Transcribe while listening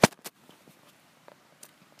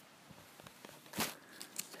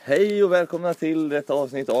Hej och välkomna till detta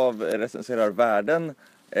avsnitt av Recenserar världen.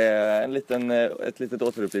 Ett litet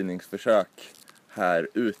återupplivningsförsök här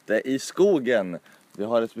ute i skogen. Vi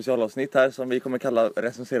har ett specialavsnitt här som vi kommer kalla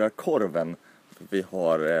Recenserar korven. Vi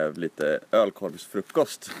har lite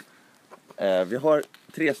ölkorvsfrukost. Vi har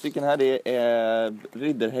 3 stycken här. Det är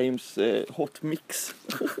Ridderheims Hot Mix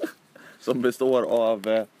som består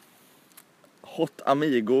av Hot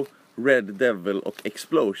Amigo, Red Devil och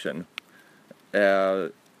Explosion.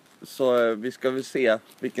 Så vi ska väl se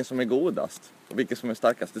vilken som är godast och vilken som är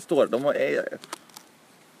starkast. Det står,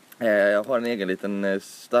 jag har en egen liten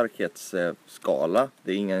starkhetsskala.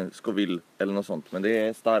 Det är ingen Scoville eller något sånt, men det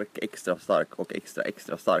är stark, extra stark och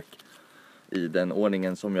extra stark i den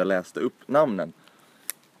ordningen som jag läste upp namnen.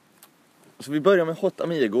 Så vi börjar med Hot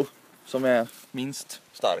Amigo som är minst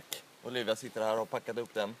stark. Olivia sitter här och har packat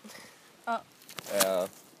upp den. Ja.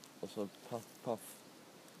 Och så puff,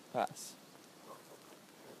 pass.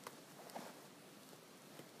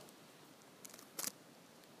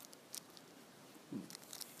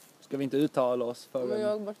 Ska vi inte uttala oss för Men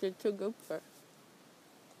jag måste tugga upp för.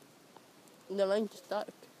 Den var inte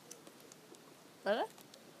stark. Eller?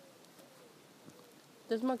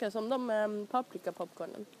 Det smakar som de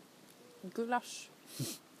paprikapopcornen. Gulasch.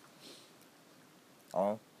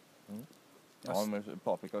 Ja. Ja, men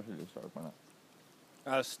paprika och chili stark med den.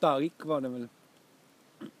 Ja, stark var den väl.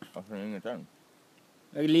 Varför är det inget än?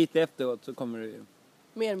 Lite efteråt så kommer det ju.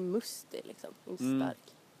 Mer mustig liksom, inte stark.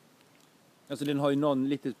 Alltså den har ju någon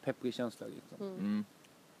lite pepprig känsla liksom.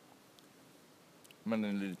 Men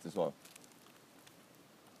den är lite så.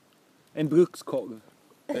 En brukskorv.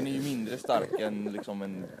 Den är ju mindre stark än liksom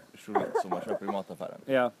en chorizo som man köper i mataffären.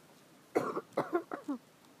 Ja.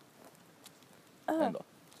 Ändå.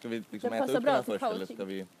 Ska vi liksom Det äta passar upp bra den här till först eller coaching. ska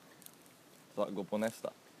vi gå på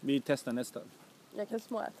nästa? Vi testar nästa. Jag kan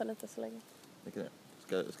småäta lite så länge. Vilket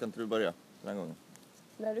är? Ska inte du börja den här gången?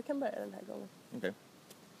 Nej, du kan börja den här gången. Okej.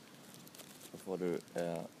 Då får du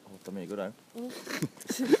Hot Amigo där.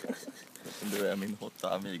 Du är min Hot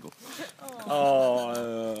Amigo.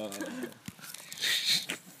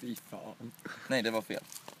 Fy fan. Nej, det var fel.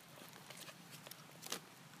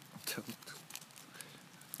 Tungt.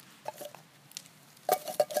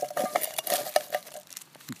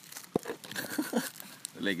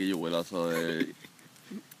 Lägger Joel alltså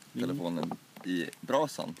telefonen i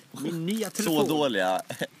brasan. Min nya telefon. Så dåliga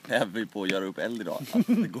är vi på att göra upp eld idag att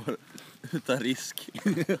det går utan risk.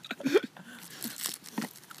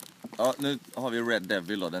 Ja, nu har vi Red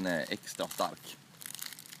Devil och den är extra stark.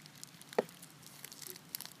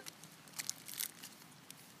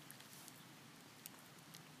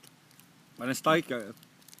 Var den starkare?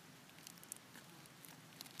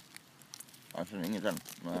 Jag känner inget än.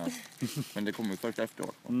 Men det kommer ju först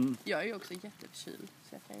efteråt. Jag är ju också jätteförkyld,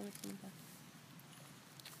 så jag kan ju liksom inte.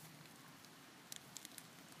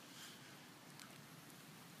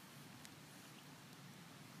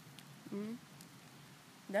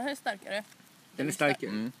 Den här är starkare. Den är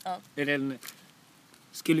starkare. Ja. Är den...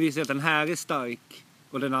 Skulle vi säga att den här är stark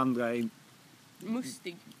och den andra är inte...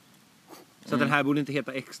 Mustig. Så att den här borde inte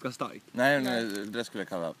heta extra stark. Nej, det skulle jag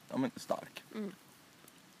kalla stark.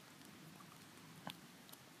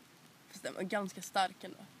 Fast den var ganska stark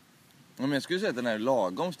ändå. Ja, men jag skulle säga att den är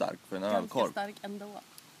lagom stark för en Ganska ölkorv. stark ändå.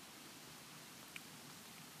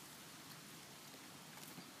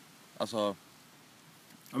 Alltså,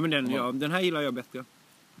 Ja, men den här gillar jag bättre.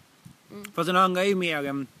 Fast den andra är ju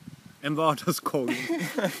mer en vardagskorv.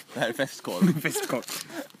 det här är festkorv. Festkorv.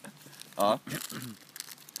 Ja.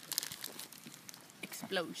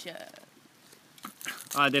 Explosion.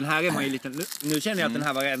 Ja, den här är man ju lite... Nu känner jag att den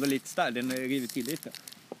här var ändå lite stark. Den är rivit till lite.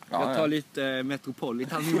 Ja, Jag tar lite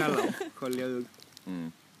Metropolitan emellan. Sköljer ur.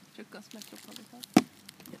 Frukost Metropolitan.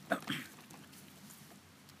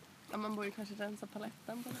 Ja, man borde kanske rensa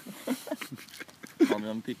paletten på det. Ja, men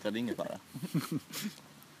en picklad ingefära.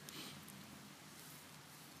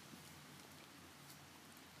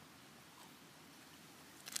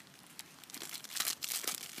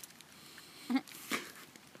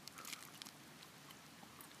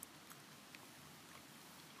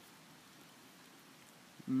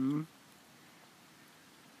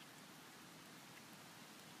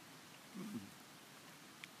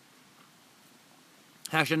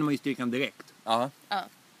 Här känner man ju styrkan direkt. Ja. Ja.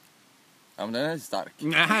 Ja, men den är stark.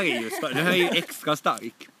 Den här är ju stark. Den här är ju extra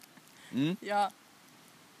stark. Ja,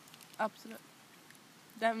 absolut.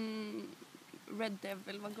 Den Red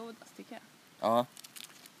Devil var godast tycker jag. Ja.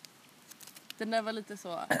 Den där var lite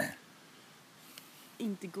så...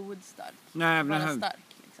 inte god stark. Nej, men bara den här...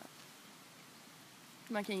 stark liksom.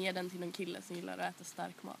 Man kan ge den till en kille som gillar att äta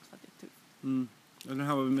stark mat för att det är tufft. Ja, den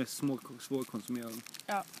här var mest svårkonsumerad.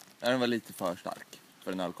 Ja. Ja, den var lite för stark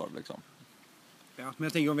för en ölkorv liksom. Ja, men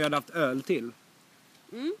jag tänker om vi hade haft öl till.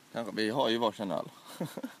 Kanske, vi har ju varsin öl.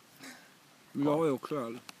 Vi har ju också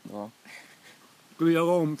öl. Ja. Ska vi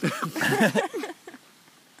göra om det?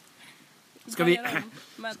 Ska vi... Börja om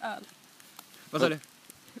med öl. Vad sa du?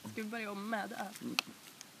 Ska vi börja om med öl?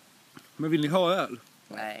 Men vill ni ha öl?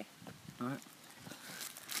 Nej. Nej.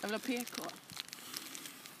 Jag vill ha PK.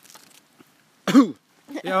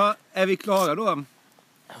 Ja, är vi klara då?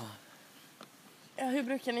 Ja, hur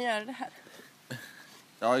brukar ni göra det här?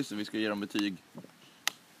 Ja, just det. Vi ska ge dem betyg.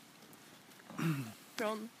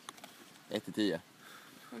 Från... 1-10.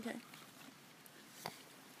 Okej.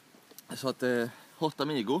 Så att Hot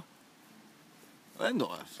Amigo.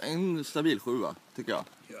 Ändå en stabil 7 tycker jag.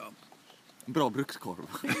 Ja. Bra brukskorv.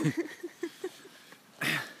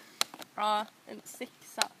 Ja, en 6.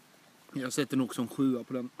 Jag sätter nog som 7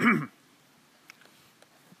 på den.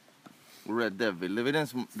 Red Devil, det är väl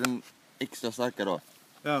den extra starka då.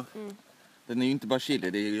 Ja. Den är ju inte bara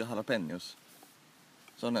chili, det är ju jalapenos.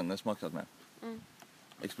 Som den är smaksatt med.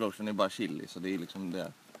 Explosion är bara chili, så det är liksom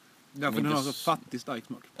det. Därför Men den har inte så fattig stark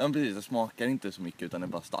smak. Ja men precis, det smakar inte så mycket utan det är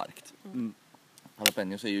bara starkt. Mm.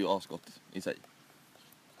 Jalapenos är ju asgott i sig.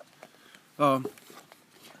 Ja.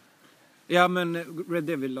 Ja, men Red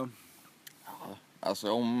Devil då?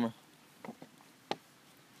 Alltså om...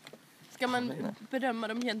 Ska man bedöma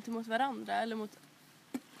dem gentemot varandra eller mot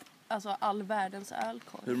alltså all världens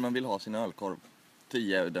ölkorv? Hur man vill ha sin ölkorv.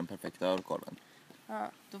 10 är den perfekta ölkorven.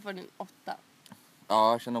 Ja, då får den 8.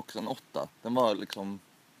 Ja, jag känner också en 8. Den var liksom...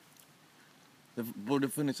 Det borde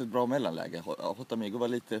funnits ett bra mellanläge. Hot Amigo var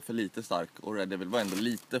lite för lite stark och Red Devil var ändå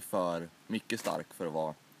lite för mycket stark för att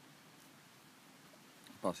vara...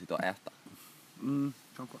 Bara sitta och äta.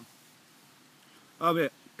 Kanske. Ja, men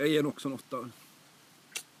jag ger också en 8.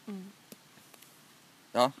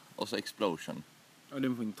 Ja, och så Explosion. Ja,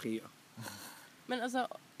 den får en 3. Men alltså,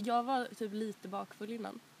 jag var typ lite bakfull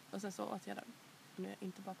innan. Och sen så åt jag den. Nu är jag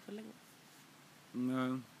inte bakfull längre.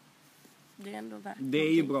 Nej. Det är ändå värt Det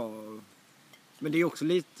är ju någonting. bra. Men det är också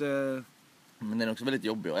lite... Men den är också väldigt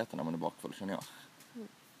jobbig att äta när man är bakfull, känner jag.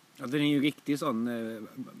 Ja, den är ju riktigt sån...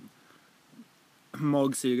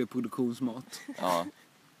 magsyreproduktionsmat. Ja,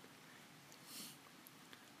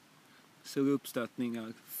 Sura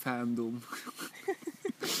uppstötningar, fandom.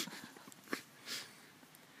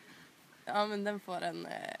 Ja, men den får en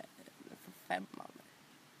 5 av mig.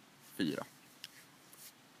 4.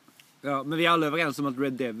 Ja, men vi är alla överens om att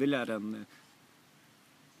Red Devil är den...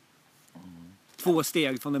 2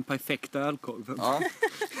 steg från den perfekta ölkorven. Ja,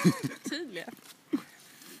 Tydligen.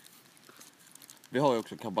 vi har ju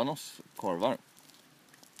också cabanoskorvar.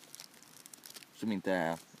 Som inte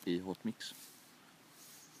är i hot mix.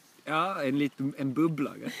 Ja, en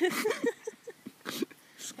bubblare.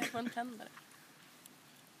 Jag får en tändare.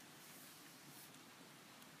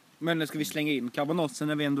 Men ska vi slänga in kabanossen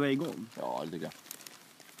när vi ändå är igång? Ja, det tycker jag.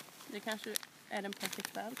 Det kanske är den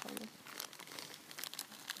perfekta ölkorven.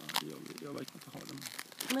 Ja, jag verkar inte ha den.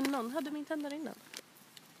 Men någon hade min tändare innan.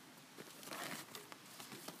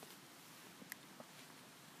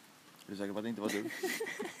 Är du säker på att det inte var du?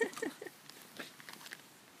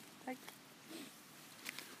 Tack.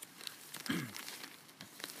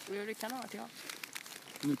 Jo, det kan ha varit jag.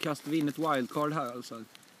 Nu kastar vi in ett wildcard här alltså.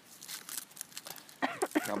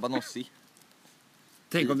 Cabanossi.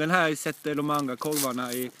 Tänk om den här sätter de andra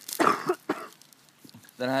korvarna i...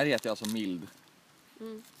 Den här heter alltså mild.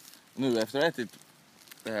 Nu efter att ha ätit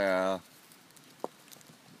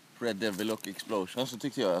Red Devil och Explosion så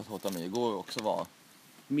tyckte jag att Hot Amigo också var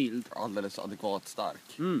Mild. alldeles adekvat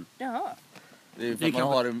stark. Jaha. Det är för Det att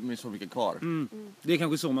man kanske- har så mycket kvar. Det är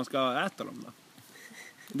kanske så man ska äta dem då.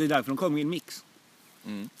 Det är därför de kommer i en mix.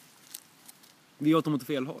 Mm. Vi åt dem åt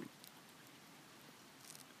fel håll.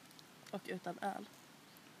 Och utan öl.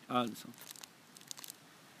 Alltså.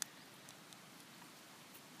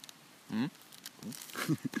 Mm.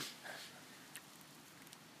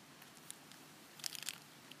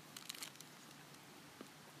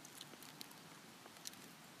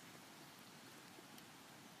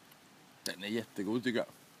 Den är jättegod tycker jag.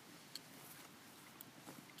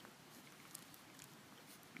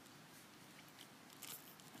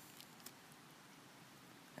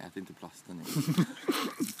 Ät inte plasten.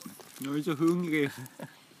 Jag är så hungrig.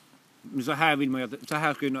 Men så här vill man ju... Så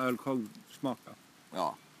här ska ju en ölkorv smaka.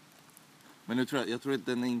 Ja. Men nu jag tror att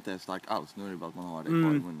den inte är stark alls. Nu är det bara att man har det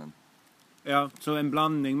kvar i munnen. Ja, så en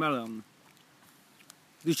blandning mellan...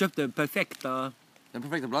 Du köpte perfekta... Den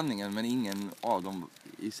perfekta blandningen, men ingen av dem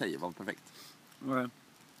i sig var perfekt.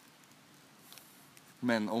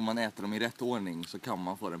 Men om man äter dem i rätt ordning så kan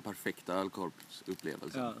man få den perfekta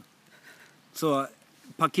ölkorvsupplevelsen. Ja. Så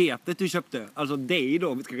paketet du köpte, alltså dig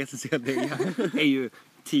då, vi ska recensera dig här, är ju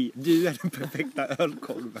du är den perfekta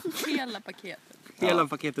ölkorven. Hela paketet. Hela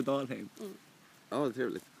paketet Alheim. Ja, det är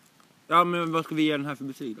trevligt. Ja, men vad ska vi ge den här för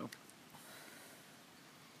betyg då?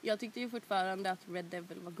 Jag tyckte ju fortfarande att Red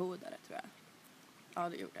Devil var godare, tror jag. Ja,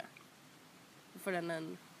 det gjorde jag. Då får den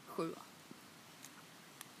en 7.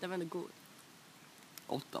 Den var ändå god.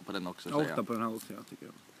 8 på den också, Ja, säger jag. 8 på den här också, jag tycker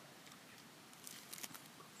jag.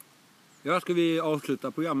 Ja, ska vi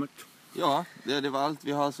avsluta programmet? Ja, det var allt.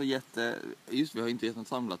 Vi har alltså gett... Just, vi har inte gett något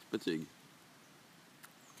samlat betyg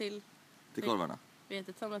Till korvarna. vi har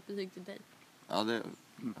ett samlat betyg till dig. Ja, det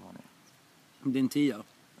har ni. Det är en 10.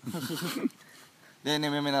 Nej,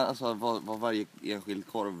 men jag menar alltså vad varje enskild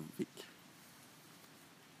korv fick.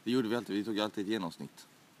 Det gjorde vi alltid. Vi tog alltid ett genomsnitt.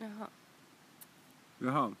 Jaha.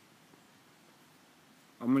 Jaha.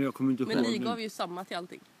 Ja, men jag kommer inte ihåg. Men ni gav ju samma till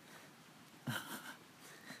allting.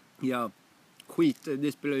 Ja, skit,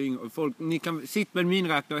 det spelar ju ingen roll. Ni kan sitta med min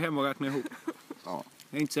räkna och hemma och räkna ihop. Ja,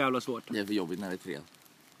 Det är inte så jävla svårt. det är för jobbigt när det är 3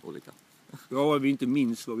 olika. Ja, vi inte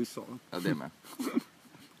minns vad vi sa. Ja, det är med.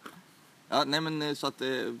 Ja, nej men så att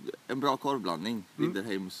en bra korvblandning.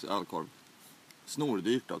 Ridderheims ölkorv.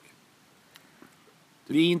 Snordyrt dock.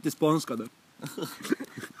 Vi är inte sponsrade.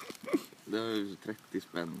 Det är ju 30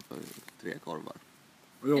 spänn för 3 korvar.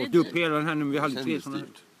 Och jag åt upp hela den här nu, vi hade 3 Kändes sådana här.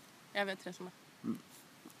 dyrt. Jag vet 3 sådana.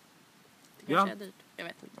 Det Ja. kanske är dyrt. Jag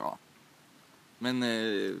vet inte. Ja. Men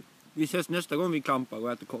Vi ses nästa gång vi kampar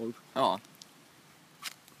och äter korv. ja.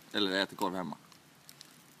 Eller äter korv hemma.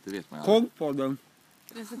 Det vet man ju. Korvpodden.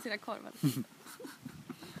 Recensera korven.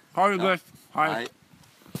 Ha det gott. Hej. Nej.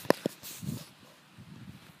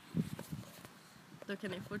 Då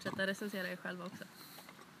kan ni fortsätta recensera er själva också.